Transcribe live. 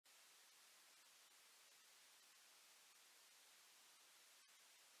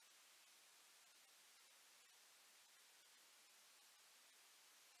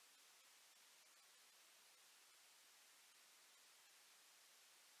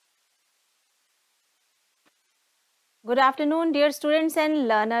Good afternoon dear students and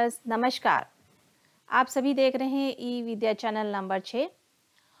learners, नमस्कार। आप सभी देख रहे हैं ई विद्या चैनल नंबर 6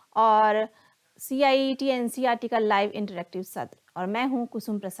 और CIET NCERT का लाइव इंटरेक्टिव सत्र, और मैं हूं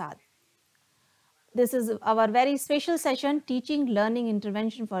कुसुम प्रसाद। This is our very special session teaching learning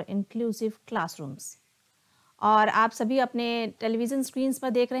intervention for inclusive classrooms. और आप सभी अपने टेलीविज़न स्क्रीन्स पर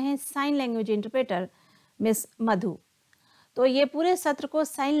देख रहे हैं साइन लैंग्वेज इंटरप्रेटर मिस मधु। तो ये पूरे सत्र को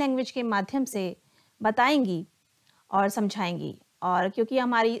साइन लैंग्वेज के माध्यम से बताएंगी और समझाएंगी। और क्योंकि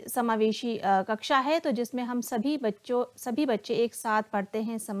हमारी समावेशी कक्षा है, तो जिसमें हम सभी बच्चे एक साथ पढ़ते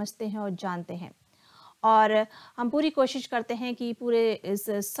हैं, समझते हैं और जानते हैं, और हम पूरी कोशिश करते हैं कि पूरे इस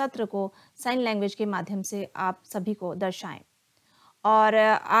सत्र को साइन लैंग्वेज के माध्यम से आप सभी को दर्शाएं। और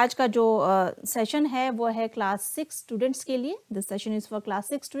आज का जो सेशन है वो है क्लास 6 स्टूडेंट्स के लिए। This session is for class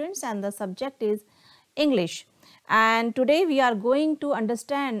 6 students and the subject is English. And today we are going to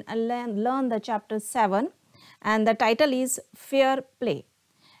understand and learn the chapter 7, and the title is Fair Play.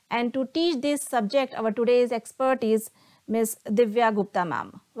 And to teach this subject, our today's expert is Miss Divya Gupta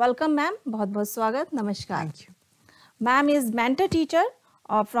ma'am. Welcome ma'am, बहुत स्वागत, नमस्कार. Thank you. Ma'am is mentor teacher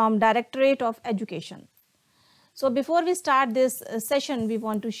from Directorate of Education. So before we start this session, we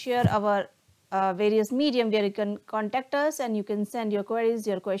want to share our various medium where you can contact us and you can send your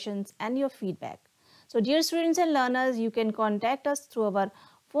queries, your questions and your feedback. So dear students and learners, you can contact us through our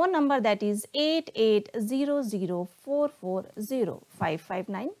phone number, that is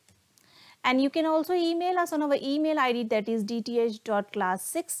 8800440559, and you can also email us on our email ID, that is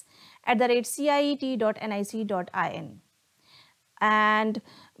dth.class6@ciet.nic.in. And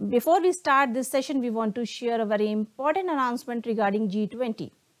before we start this session, we want to share a very important announcement regarding G20.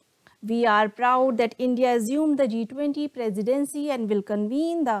 We are proud that India assumed the G20 presidency and will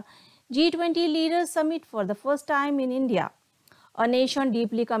convene the G20 Leaders Summit for the first time in India, a nation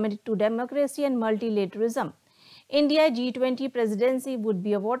deeply committed to democracy and multilateralism. India's G20 presidency would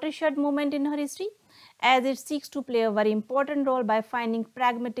be a watershed moment in her history, as it seeks to play a very important role by finding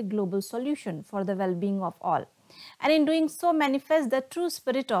pragmatic global solutions for the well-being of all, and in doing so manifest the true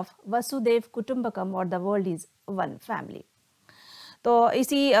spirit of Vasudhaiv Kutumbakam, or the world is one family. तो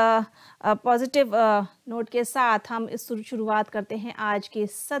इसी positive note के साथ हम इस शुरुआत करते हैं आज के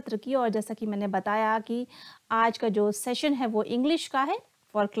सत्र की। और जैसा कि मैंने बताया कि आज का जो सेशन है वो इंग्लिश का है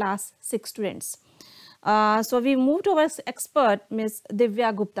for class 6 students. So we move to our expert miss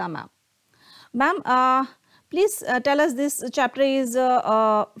Divya Gupta ma'am. Ma'am, please tell us, this chapter is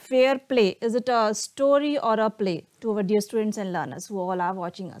fair play. Is it a story or a play, to our dear students and learners who all are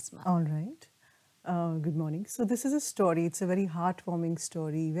watching us, ma'am? All right. Good morning. So this is a story. It's a very heartwarming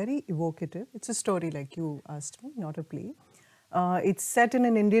story, very evocative. It's a story like you asked me, not a play. It's set in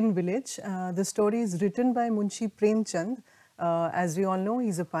an Indian village. The story is written by Munshi Premchand. As we all know,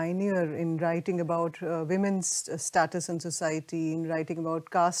 he's a pioneer in writing about women's status in society, in writing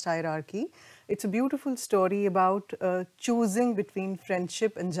about caste hierarchy. It's a beautiful story about choosing between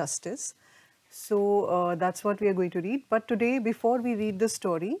friendship and justice. So that's what we are going to read. But today, before we read the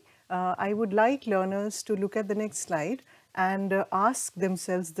story, I would like learners to look at the next slide and ask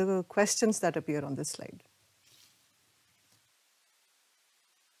themselves the questions that appear on this slide.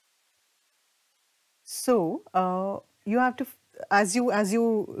 So you have to, as you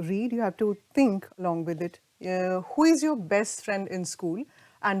read, you have to think along with it. Who is your best friend in school,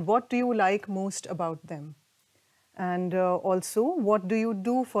 and what do you like most about them? And also, what do you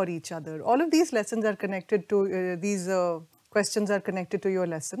do for each other? All of these lessons are connected to these questions are connected to your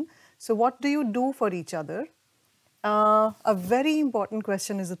lesson. So what do you do for each other? A very important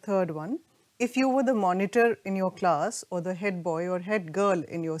question is the third one. If you were the monitor in your class or the head boy or head girl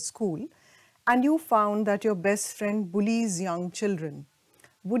in your school, and you found that your best friend bullies young children,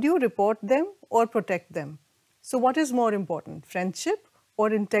 would you report them or protect them? So what is more important, friendship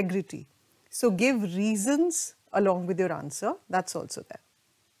or integrity? So give reasons along with your answer. That's also there.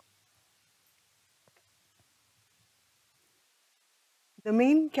 The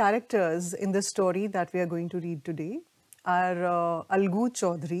main characters in the story that we are going to read today are Algu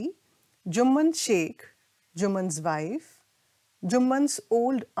Chaudhary, Jumman Sheikh, Jumman's wife, Jumman's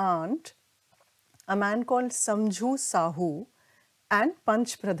old aunt, a man called Samjhu Sahu, and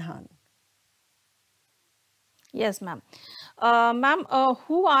Panch Pradhan. Yes, ma'am. Ma'am,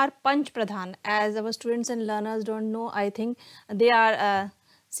 who are Panch Pradhan? As our students and learners don't know, I think they are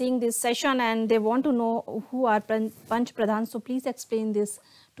seeing this session and they want to know who are Panch Pradhan. So please explain this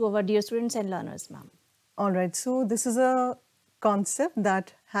to our dear students and learners, ma'am. All right. So this is a concept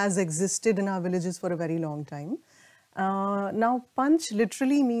that has existed in our villages for a very long time. Now, Panch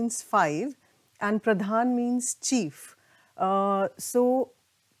literally means 5 and Pradhan means chief. So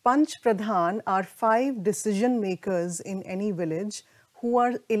Panch Pradhan are 5 decision makers in any village who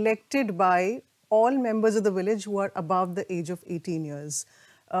are elected by all members of the village who are above the age of 18 years.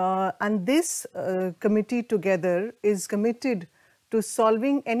 And this committee together is committed to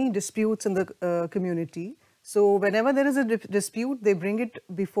solving any disputes in the community. So whenever there is a dispute, they bring it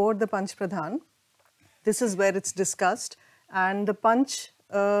before the Panch Pradhan. This is where it's discussed, and the Panch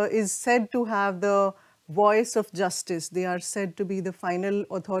is said to have the voice of justice. They are said to be the final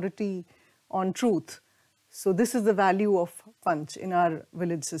authority on truth. So this is the value of Panch in our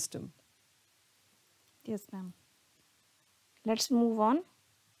village system. Yes, ma'am. Let's move on.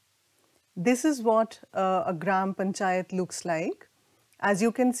 This is what a Gram Panchayat looks like. As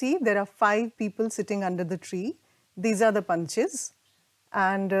you can see, there are 5 people sitting under the tree. These are the Panches.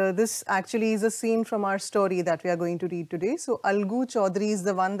 And this actually is a scene from our story that we are going to read today. So Algu Chaudhary is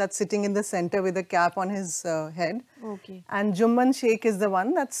the one that's sitting in the center with a cap on his head. Okay. And Jumman Sheikh is the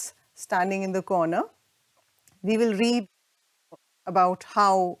one that's standing in the corner. We will read about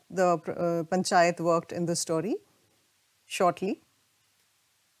how the Panchayat worked in the story shortly.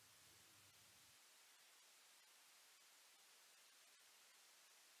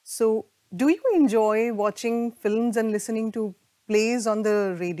 So, do you enjoy watching films and listening to plays on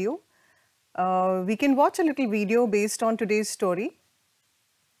the radio? We can watch a little video based on today's story.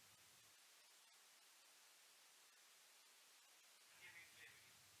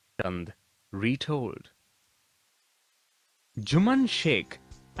 And retold. Jumman Sheikh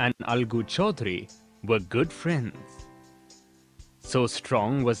and Algu Chaudhary were good friends. So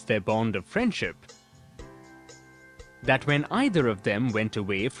strong was their bond of friendship that when either of them went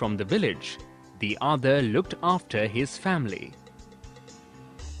away from the village, the other looked after his family.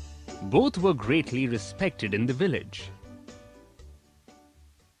 Both were greatly respected in the village.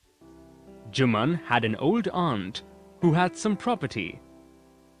 Jumman had an old aunt who had some property.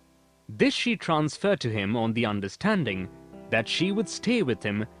 This she transferred to him on the understanding that she would stay with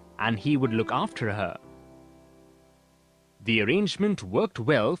him and he would look after her. The arrangement worked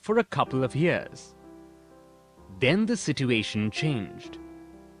well for a couple of years. Then the situation changed.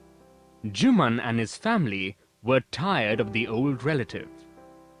 Jumman and his family were tired of the old relative.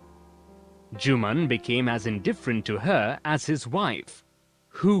 Jumman became as indifferent to her as his wife,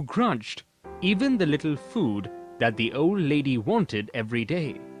 who grudged even the little food that the old lady wanted every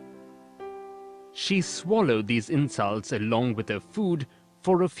day. She swallowed these insults along with her food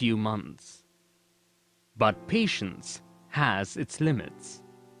for a few months. But patience has its limits.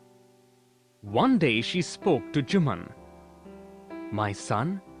 One day she spoke to Jumman. "My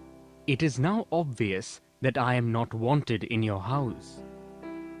son, it is now obvious that I am not wanted in your house.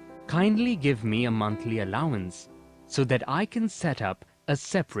 Kindly give me a monthly allowance so that I can set up a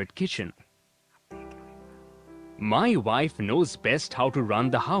separate kitchen." "My wife knows best how to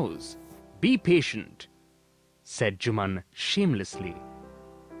run the house. Be patient," said Jumman shamelessly.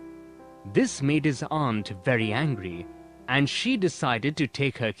 This made his aunt very angry, and she decided to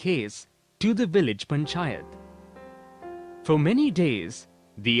take her case to the village panchayat. For many days,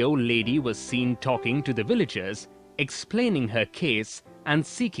 the old lady was seen talking to the villagers, explaining her case and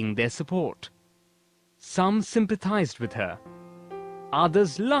seeking their support. Some sympathized with her,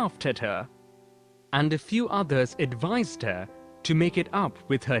 others laughed at her, and a few others advised her to make it up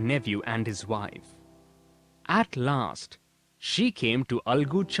with her nephew and his wife. At last, she came to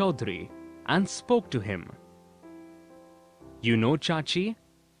Algu Chaudhary and spoke to him. "You know, Chachi,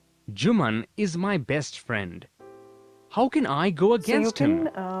 Jumman is my best friend. How can I go against him?"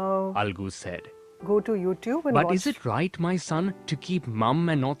 Algu said. Go to YouTube and "But watch. is it right, my son, to keep mum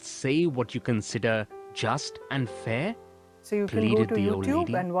and not say what you consider just and fair?" So you can go pleaded to the old YouTube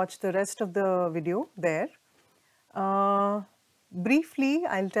lady. and watch the rest of the video there. Briefly,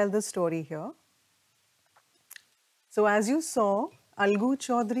 I'll tell the story here. So as you saw, Algu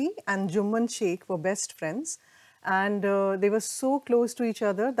Chaudhary and Jumman Sheikh were best friends, and they were so close to each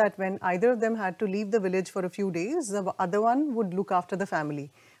other that when either of them had to leave the village for a few days, the other one would look after the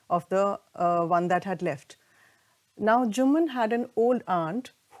family of the one that had left. Now, Jumman had an old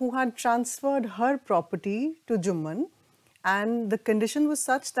aunt who had transferred her property to Jumman, and the condition was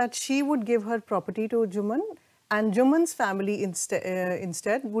such that she would give her property to Jumman, and Jumman's family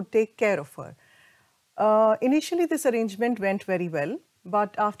instead would take care of her. Initially, this arrangement went very well,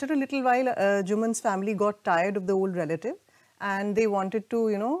 but after a little while, Jumman's family got tired of the old relative, and they wanted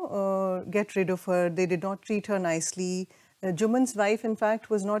to, get rid of her. They did not treat her nicely. Jumman's wife, in fact,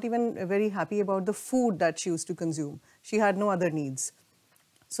 was not even very happy about the food that she used to consume. She had no other needs.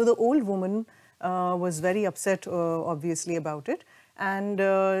 So the old woman was very upset, obviously, about it. and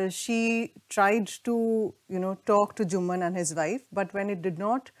she tried to, talk to Juman and his wife, but when it did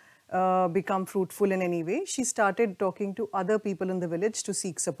not become fruitful in any way, she started talking to other people in the village to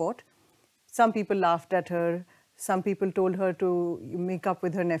seek support. Some people laughed at her, some people told her to make up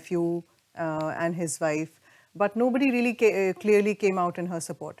with her nephew and his wife, but nobody really clearly came out in her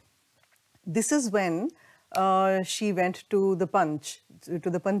support. This is when she went to the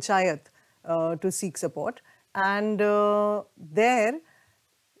panchayat to seek support, and there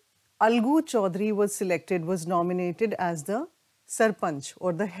Algu Chaudhary was nominated as the sarpanch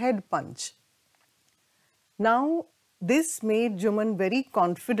or the head panch. Now this made Juman very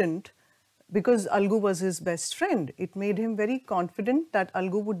confident, because Algu was his best friend. It made him very confident that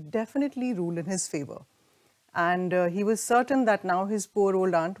Algu would definitely rule in his favor. And he was certain that now his poor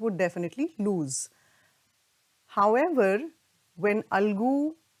old aunt would definitely lose. However, when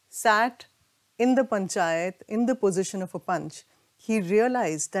Algu sat in the panchayat, in the position of a panch, he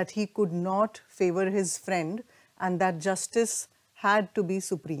realized that he could not favor his friend and that justice had to be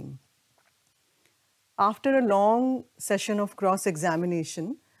supreme. After a long session of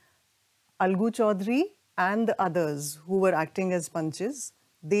cross-examination, Algu Chaudhary and the others who were acting as panches,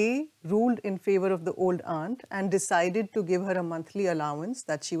 they ruled in favor of the old aunt and decided to give her a monthly allowance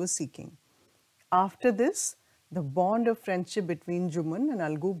that she was seeking. After this, the bond of friendship between Juman and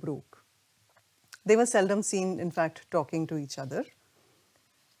Algu broke. They were seldom seen, in fact, talking to each other.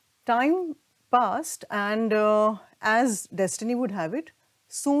 Time passed, and as destiny would have it,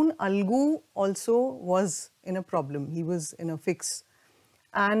 soon Algu also was in a problem. He was in a fix.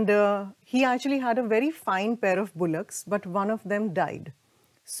 And he actually had a very fine pair of bullocks, but one of them died.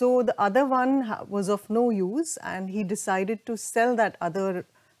 So the other one was of no use, and he decided to sell that other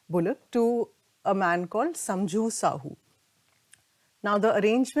bullock to a man called Samju Sahu. Now the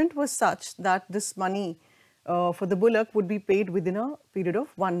arrangement was such that this money for the bullock would be paid within a period of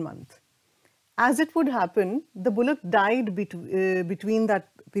 1 month. As it would happen, the bullock died between that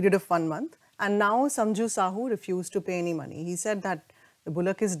period of 1 month, and now Samju Sahu refused to pay any money. He said that the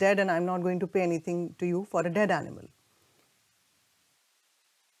bullock is dead and I'm not going to pay anything to you for a dead animal.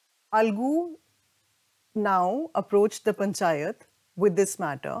 Algu now approached the panchayat with this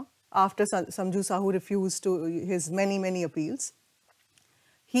matter after Samju Sahu refused to his many appeals.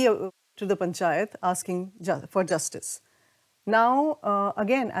 He to the panchayat asking for justice. Now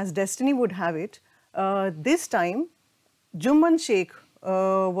again, as destiny would have it, this time Juman Sheikh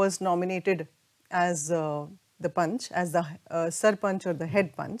was nominated as the panch, as the sarpanch or the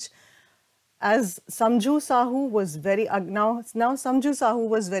head panch, as Samju Sahu was now Samju Sahu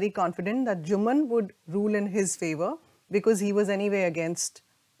was very confident that Juman would rule in his favor because he was anyway against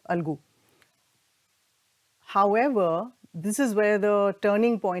Algu. However, this is where the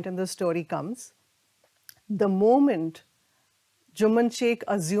turning point in the story comes. The moment Juman Sheikh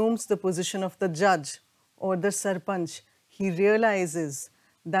assumes the position of the judge or the sarpanch, he realizes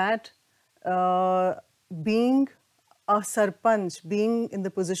that being a sarpanch, being in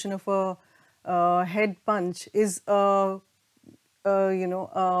the position of a head panch is a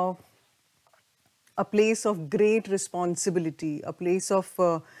place of great responsibility, a place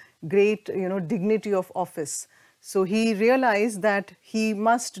of great dignity of office. So he realized that he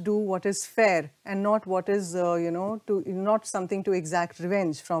must do what is fair and not what is not something to exact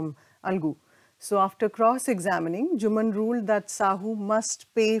revenge from Algu. So after cross-examining, Juman ruled that Sahu must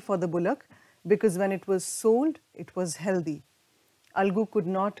pay for the bullock because when it was sold, it was healthy. Algu could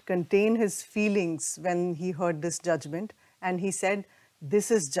not contain his feelings when he heard this judgment, and he said,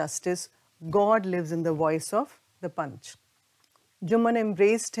 "This is justice. God lives in the voice of the panch." Juman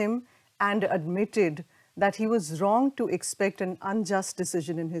embraced him and admitted that he was wrong to expect an unjust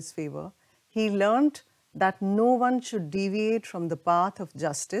decision in his favor. He learnt that no one should deviate from the path of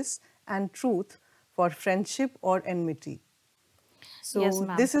justice and truth for friendship or enmity. So Yes,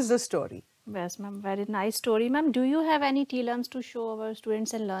 this is the story. Yes, ma'am. Very nice story, ma'am. Do you have any telegrams to show our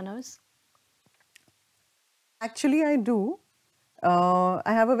students and learners? Actually, I do.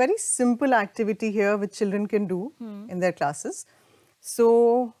 I have a very simple activity here which children can do in their classes.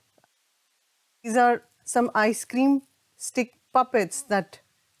 So these are some ice cream stick puppets that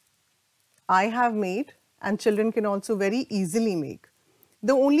I have made, and children can also very easily make.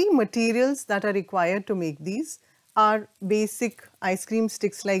 The only materials that are required to make these are basic ice cream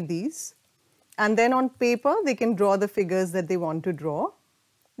sticks like these, and then on paper they can draw the figures that they want to draw.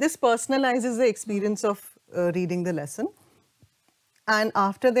 This personalizes the experience of reading the lesson, and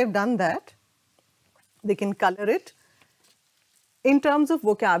after they've done that, they can color it. In terms of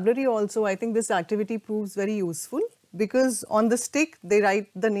vocabulary also, I think this activity proves very useful because on the stick they write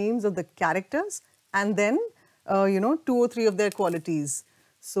the names of the characters, and then 2 or 3 of their qualities.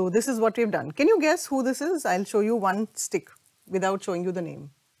 So this is what we've done. Can you guess who this is? I'll show you one stick without showing you the name.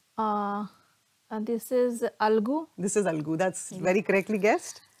 This is Algu. This is Algu. That's very correctly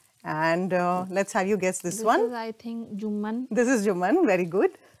guessed. And let's have you guess this one. This is, I think, Juman. This is Juman. Very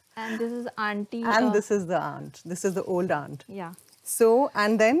good. And this is Auntie. And this is the aunt. This is the old aunt. Yeah. So,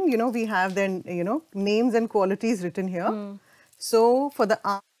 and then, we have then, names and qualities written here. So, for the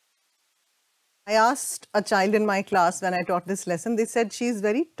aunt, I asked a child in my class when I taught this lesson, they said she is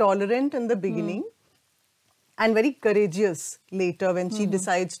very tolerant in the beginning and very courageous later when she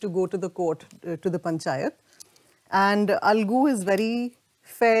decides to go to the court, to the panchayat. And Algu is very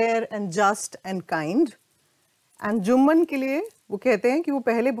fair and just and kind. And Juman के लिए वो कहते हैं कि वो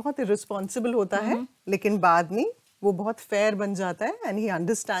पहले बहुत irresponsible होता है, लेकिन बाद में वो बहुत fair बन जाता है, and he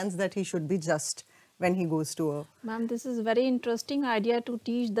understands that he should be just when he goes to a. Ma'am, this is very interesting idea to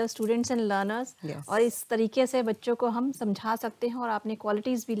teach the students and learners. Yes. और इस तरीके से बच्चों को हम समझा सकते हैं और आपने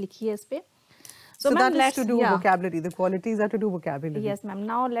qualities भी लिखी है इस पे. So that is to do vocabulary. The qualities are to do vocabulary. Yes, ma'am.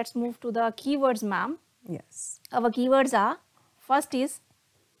 Now let's move to the keywords, ma'am. Yes. Our keywords are, first is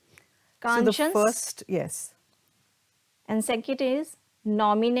conscience. So the first, yes. And second is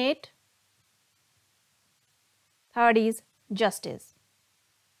nominate. Third is justice.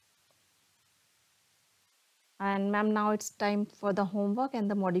 And ma'am, now it's time for the homework and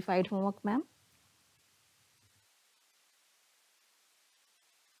the modified homework, ma'am.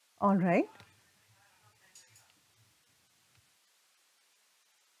 All right.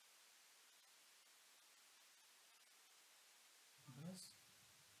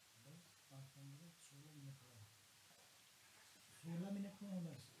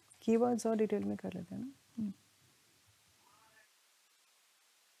 Keywords और detail में कर लेते हैं ना.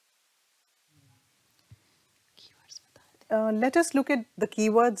 Let us look at the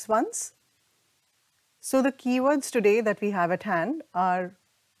keywords once. So the keywords today that we have at hand are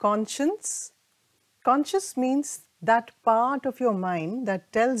conscience. Conscious means that part of your mind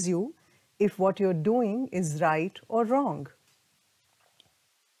that tells you if what you're doing is right or wrong.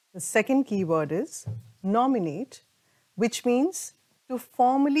 The second keyword is nominate, which means to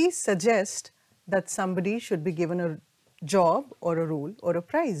formally suggest that somebody should be given a job or a role or a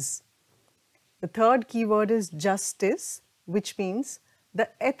prize. The third keyword is justice, which means the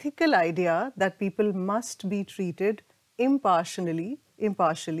ethical idea that people must be treated impartially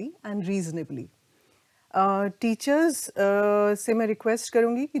and reasonably. Teachers से मैं request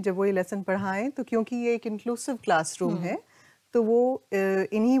करूँगी कि जब वो ये lesson पढ़ाएं तो क्योंकि ये एक इंक्लूसिव क्लासरूम है तो वो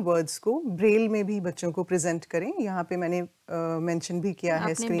इन्हीं वर्ड्स को ब्रेल में भी बच्चों को प्रेजेंट करें. यहाँ पे मैंने मेंशन भी किया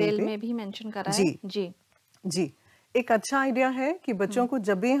है स्क्रीन पे. ब्रेल में भी मेंशन करा है. जी. एक अच्छा आइडिया है कि बच्चों को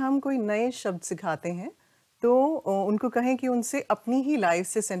जब भी हम कोई नए शब्द सिखाते हैं तो उनको कहें कि उनसे अपनी ही लाइफ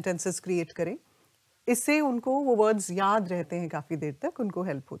से सेंटेंसेस क्रिएट करें. इससे उनको वो वर्ड्स याद रहते हैं काफ़ी देर तक, उनको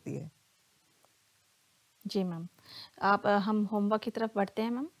हेल्प होती है. जी मैम. आप हम होमवर्क की तरफ बढ़ते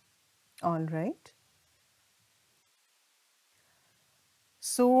हैं ma'am. All right.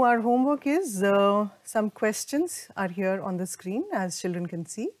 So our homework is some questions are here on the screen as children can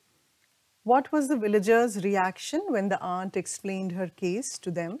see. What was the villagers' reaction when the aunt explained her case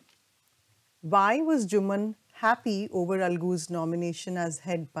to them? Why was Juman happy over Algu's nomination as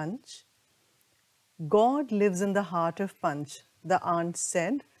head punch? God lives in the heart of punch, the aunt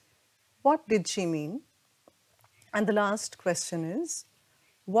said. What did she mean? And the last question is,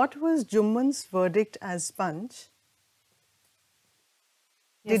 what was Juman's verdict as punch?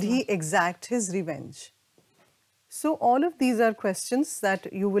 Did he exact his revenge? So all of these are questions that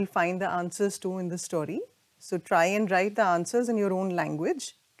you will find the answers to in the story. So try and write the answers in your own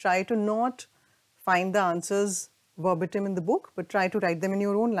language. Try to not find the answers verbatim in the book, but try to write them in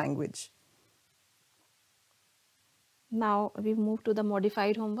your own language. Now we move to the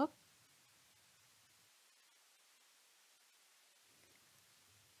modified homework.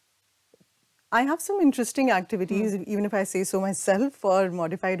 I have some interesting activities, even if I say so myself, for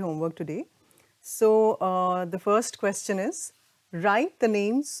modified homework today. So the first question is, write the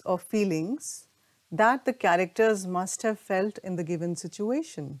names of feelings that the characters must have felt in the given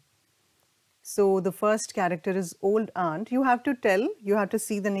situation. So the first character is Old Aunt. You have to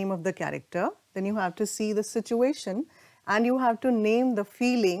see the name of the character, then you have to see the situation, and you have to name the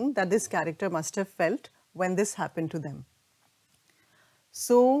feeling that this character must have felt when this happened to them.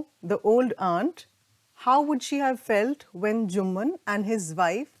 So the old aunt, how would she have felt when Juman and his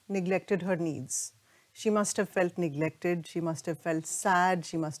wife neglected her needs? She must have felt neglected, she must have felt sad,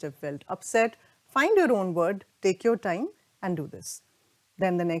 she must have felt upset. Find your own word, take your time and do this.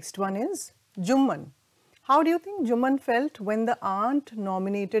 Then the next one is Juman. How do you think Juman felt when the aunt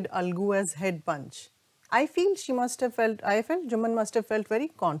nominated Algu as head punch? I feel Juman must have felt very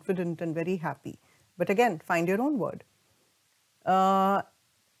confident and very happy. But again, find your own word.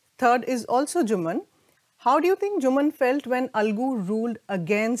 Third is also Juman. How do you think Juman felt when Algu ruled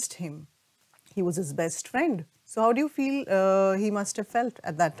against him? He was his best friend. So how do you feel he must have felt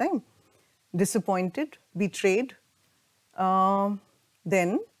at that time? Disappointed, betrayed.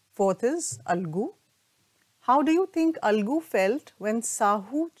 Then fourth is Algu. How do you think Algu felt when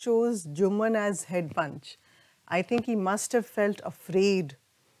Sahu chose Juman as head punch? I think he must have felt afraid,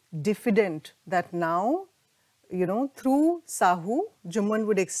 diffident, that now, through Sahu, Juman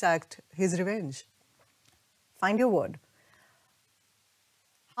would exact his revenge. Find your word.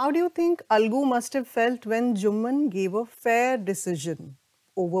 How do you think Algu must have felt when Juman gave a fair decision?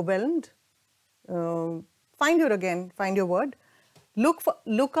 Overwhelmed? Find your word.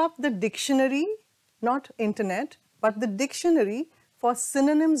 Look up the dictionary, not internet, but the dictionary for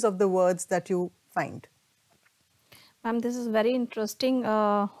synonyms of the words that you find. Ma'am, this is very interesting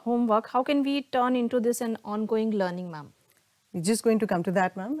homework. How can we turn into this an ongoing learning, ma'am? We're just going to come to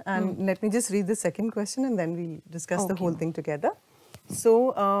that, ma'am. And let me just read the second question and then we'll discuss the whole thing together.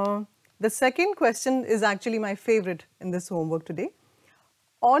 So, the second question is actually my favorite in this homework today.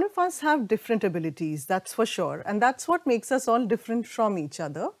 All of us have different abilities, that's for sure. And that's what makes us all different from each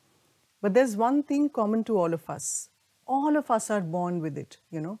other. But there's one thing common to all of us. All of us are born with it,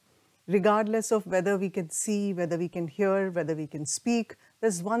 Regardless of whether we can see, whether we can hear, whether we can speak,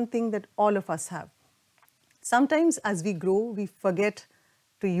 there's one thing that all of us have. Sometimes as we grow, we forget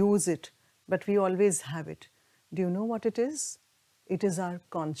to use it, but we always have it. Do you know what it is? It is our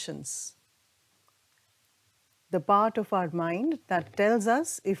conscience. The part of our mind that tells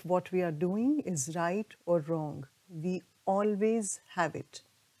us if what we are doing is right or wrong. We always have it.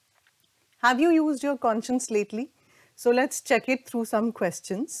 Have you used your conscience lately? So let's check it through some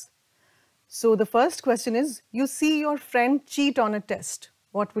questions. So the first question is, you see your friend cheat on a test.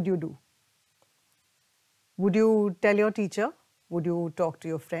 What would you do? Would you tell your teacher? Would you talk to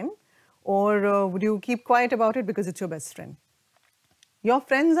your friend? Or would you keep quiet about it because it's your best friend? Your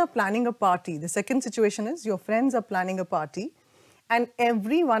friends are planning a party. The second situation is your friends are planning a party and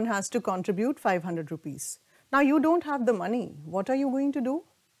everyone has to contribute 500 rupees. Now you don't have the money. What are you going to do?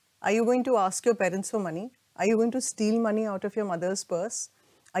 Are you going to ask your parents for money? Are you going to steal money out of your mother's purse?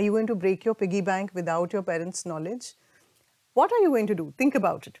 Are you going to break your piggy bank without your parents' knowledge? What are you going to do? Think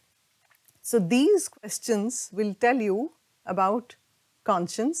about it. So these questions will tell you about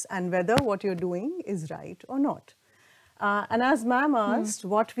conscience and whether what you're doing is right or not. And as ma'am asked,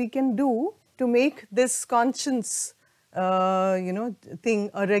 what we can do to make this conscience, thing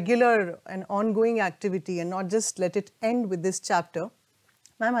a regular and ongoing activity and not just let it end with this chapter.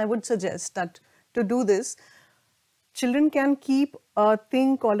 Ma'am, I would suggest that to do this, children can keep a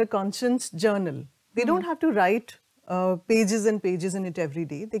thing called a conscience journal. They don't have to write pages and pages in it every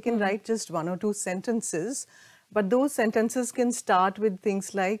day. They can write just 1 or 2 sentences, but those sentences can start with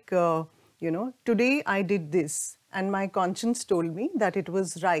things like, today I did this and my conscience told me that it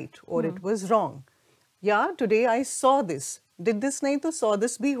was right or it was wrong. Yeah, today I saw this. Did this नहीं तो saw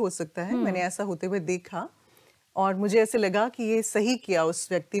this भी हो सकता है. मैंने ऐसा होते हुए देखा और मुझे ऐसे लगा कि ये सही किया उस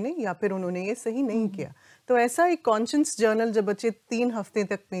व्यक्ति ने या फिर उन्होंने ये सही नहीं किया. तो ऐसा एक कॉन्शियस जर्नल जब बच्चे 3 हफ्ते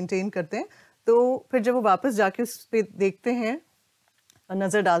तक मेंटेन करते हैं तो फिर जब वो वापस जाके उस पे देखते हैं,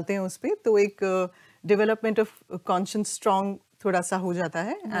 नज़र डालते हैं उस पे, तो एक डेवलपमेंट ऑफ कॉन्शियस स्ट्रॉन्ग थोड़ा सा हो जाता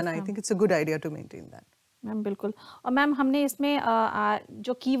है. And I think it's a good idea to maintain that. Ma'am बिल्कुल. और मैम हमने इसमें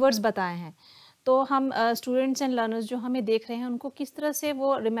जो कीवर्ड्स बताए हैं तो हम स्टूडेंट्स एंड लर्नर्स जो हमें देख रहे हैं उनको किस तरह से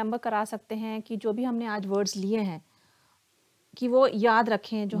वो रिमेंबर करा सकते हैं कि जो भी हमने आज वर्ड्स लिए हैं कि वो याद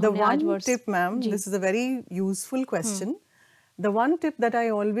रखें जो हमने आज words. The one tip, ma'am, this is a very useful question. The one tip that I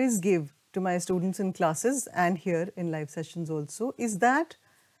always give to my students in classes and here in live sessions also is that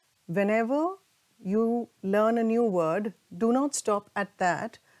whenever you learn a new word, do not stop at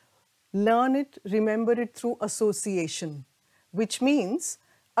that. Learn it, remember it through association, which means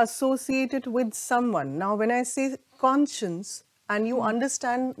associate it with someone. Now, when I say conscience and you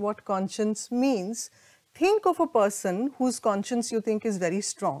understand what conscience means, think of a person whose conscience you think is very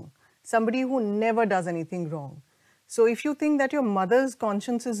strong, somebody who never does anything wrong. So if you think that your mother's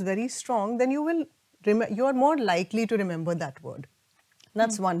conscience is very strong, then you are more likely to remember that word.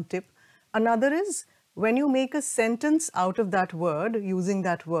 That's one tip. Another is when you make a sentence out of that word, using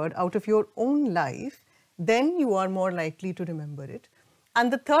that word out of your own life, then you are more likely to remember it.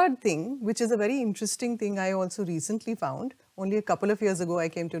 And the third thing, which is a very interesting thing I also recently found, only a couple of years ago I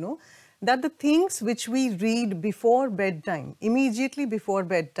came to know, that the things which we read before bedtime, immediately before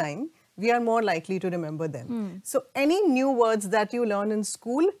bedtime, we are more likely to remember them. So any new words that you learn in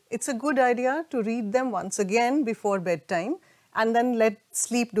school, it's a good idea to read them once again before bedtime and then let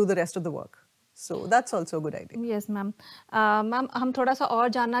sleep do the rest of the work. So that's also a good idea. Yes, ma'am. Ma'am, हम थोड़ा सा और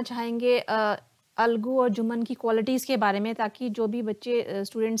जानना चाहेंगे अलगू और जुम्मन की qualities के बारे में, ताकि जो भी बच्चे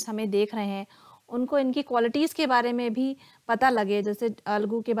स्टूडेंट्स हमें देख रहे हैं उनको इनकी क्वालिटीज़ के बारे में भी पता लगे. जैसे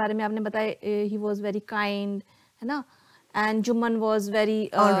अलगू के बारे में आपने बताया, ही वाज वेरी काइंड, है ना, and Juman was very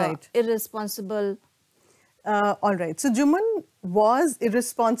irresponsible. All right. So Juman was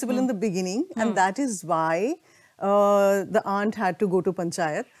irresponsible in the beginning, and that is why the aunt had to go to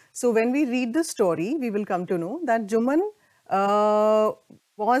Panchayat. So when we read the story, we will come to know that Juman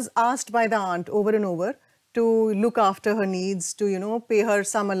was asked by the aunt over and over to look after her needs, to, you know, pay her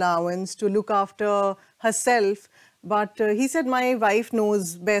some allowance, to look after herself. But he said, my wife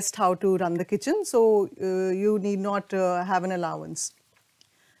knows best how to run the kitchen, so you need not have an allowance.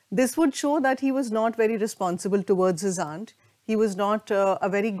 This would show that he was not very responsible towards his aunt. He was not a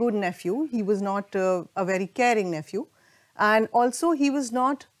very good nephew. He was not a very caring nephew. And also, he was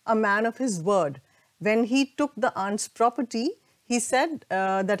not a man of his word. When he took the aunt's property, he said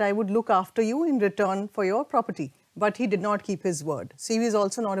that I would look after you in return for your property. But he did not keep his word. So he was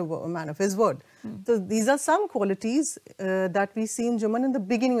also not a man of his word. So these are some qualities that we see in Juman in the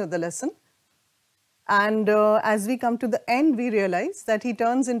beginning of the lesson. And as we come to the end, we realize that he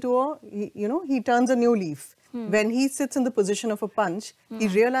turns into he turns a new leaf. When he sits in the position of a punch, he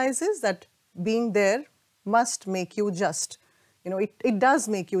realizes that being there must make you just. You know, it does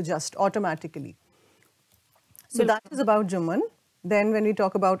make you just automatically. So that is about Juman. Then when we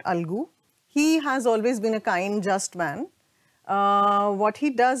talk about Algu, he has always been a kind, just man. What he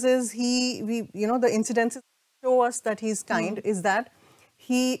does is the incidences show us that he's kind, is that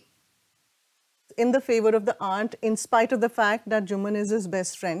he in the favor of the aunt in spite of the fact that Juman is his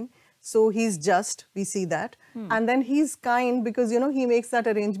best friend. So he's just, we see that. And then he's kind because, you know, he makes that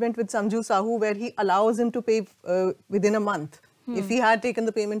arrangement with Samju Sahu where he allows him to pay within a month. If he had taken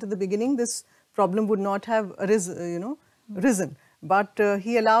the payment at the beginning, this problem would not have risen. But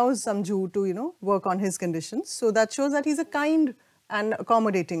he allows Samju to, you know, work on his conditions. So that shows that he's a kind and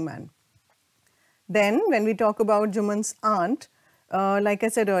accommodating man. Then when we talk about Juman's aunt, like I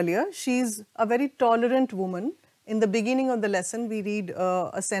said earlier, she's a very tolerant woman. In the beginning of the lesson, we read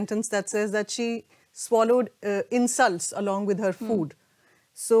a sentence that says that she swallowed insults along with her food.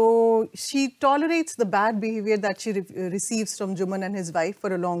 So she tolerates the bad behavior that she receives from Juman and his wife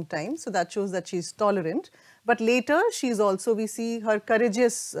for a long time. So that shows that she's tolerant. But later, she's also, we see her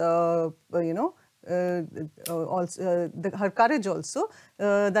courageous, her courage also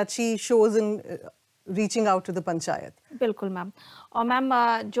that she shows in reaching out to the Panchayat. बिल्कुल ma'am. और ma'am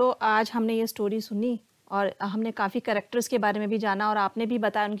जो आज हमने ये story सुनी और हमने काफ़ी कैरेक्टर्स के बारे में भी जाना और आपने भी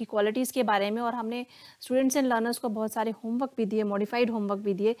बताया उनकी क्वालिटीज़ के बारे में, और हमने स्टूडेंट्स एंड लर्नर्स को बहुत सारे होमवर्क भी दिए, मॉडिफाइड होमवर्क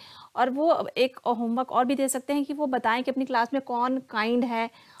भी दिए, और वो एक होमवर्क और भी दे सकते हैं कि वो बताएं कि अपनी क्लास में कौन काइंड है,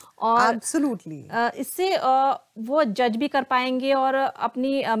 और इससे वो जज भी कर पाएंगे और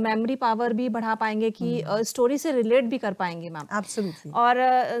अपनी मेमोरी पावर भी बढ़ा पाएंगे कि स्टोरी से रिलेट भी कर पाएंगे मैम. और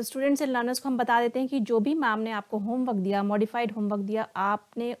स्टूडेंट्स एंड लर्नर्स को हम बता देते हैं कि जो भी मैम ने आपको होमवर्क दिया, मॉडिफाइड होमवर्क दिया,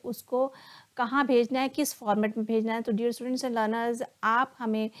 आपने उसको कहाँ भेजना है, किस फॉर्मेट में भेजना है. तो डियर स्टूडेंट्स एंड लर्नर्स, आप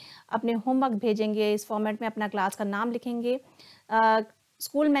हमें अपने होमवर्क भेजेंगे, इस फॉर्मेट में अपना क्लास का नाम लिखेंगे,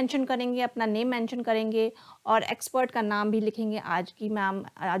 स्कूल मेंशन करेंगे, अपना नेम मेंशन करेंगे और एक्सपर्ट का नाम भी लिखेंगे. आज की मैम,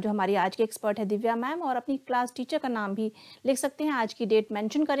 जो हमारी आज की एक्सपर्ट है दिव्या मैम, और अपनी क्लास टीचर का नाम भी लिख सकते हैं. आज की डेट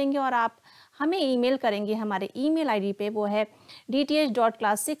मेंशन करेंगे और आप हमें ईमेल करेंगे. हमारे ईमेल आईडी पे वो है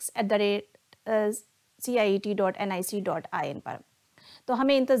dth.class6@ciet.nic.in पर. तो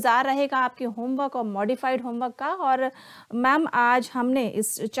हमें इंतज़ार रहेगा आपके होमवर्क और मॉडिफाइड होमवर्क का. और मैम, आज हमने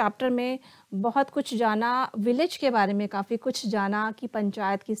इस चैप्टर में बहुत कुछ जाना, विलेज के बारे में काफ़ी कुछ जाना कि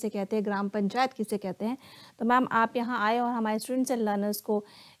पंचायत किसे कहते हैं, ग्राम पंचायत किसे कहते हैं. तो मैम, आप यहाँ आए और हमारे स्टूडेंट्स एंड लर्नर्स को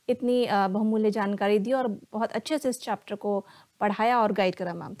इतनी बहुमूल्य जानकारी दी और बहुत अच्छे से इस चैप्टर को पढ़ाया और गाइड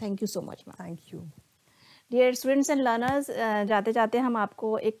करा. Ma'am, thank you so much ma'am. Thank you. Dear students and learners, जाते जाते हम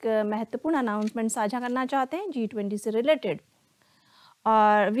आपको एक महत्वपूर्ण अनाउंसमेंट साझा करना चाहते हैं G20 से related.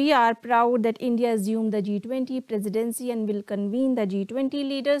 We are proud that India assumed the G20 presidency and will convene the G20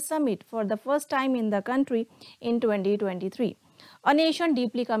 Leaders Summit for the first time in the country in 2023. A nation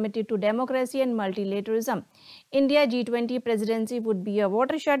deeply committed to democracy and multilateralism, India G20 presidency would be a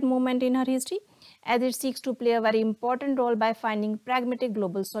watershed moment in her history as it seeks to play a very important role by finding pragmatic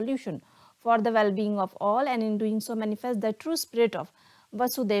global solution for the well-being of all, and in doing so manifest the true spirit of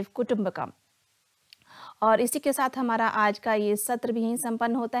Vasudhaiv Kutumbakam. और इसी के साथ हमारा आज का ये सत्र भी यहीं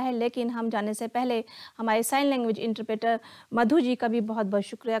संपन्न होता है, लेकिन हम जाने से पहले हमारे sign language interpreter Madhu ji का भी बहुत बहुत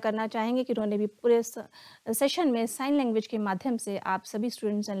शुक्रिया करना चाहेंगे कि उन्होंने भी पूरे सेशन में साइन लैंग्वेज के माध्यम से आप सभी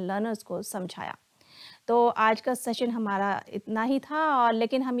स्टूडेंट्स एंड लर्नर्स को समझाया। तो आज का सेशन हमारा इतना ही था, और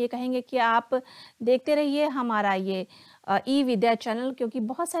लेकिन हम ये कहेंगे कि आप देखते रहिए हमारा ये ई विद्या चैनल, क्योंकि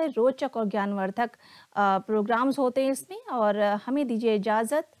बहुत सारे रोचक और ज्ञानवर्धक प्रोग्राम्स होते हैं इसमें। और हमें दीजिए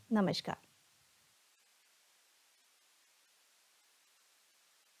इजाज़त। नमस्कार।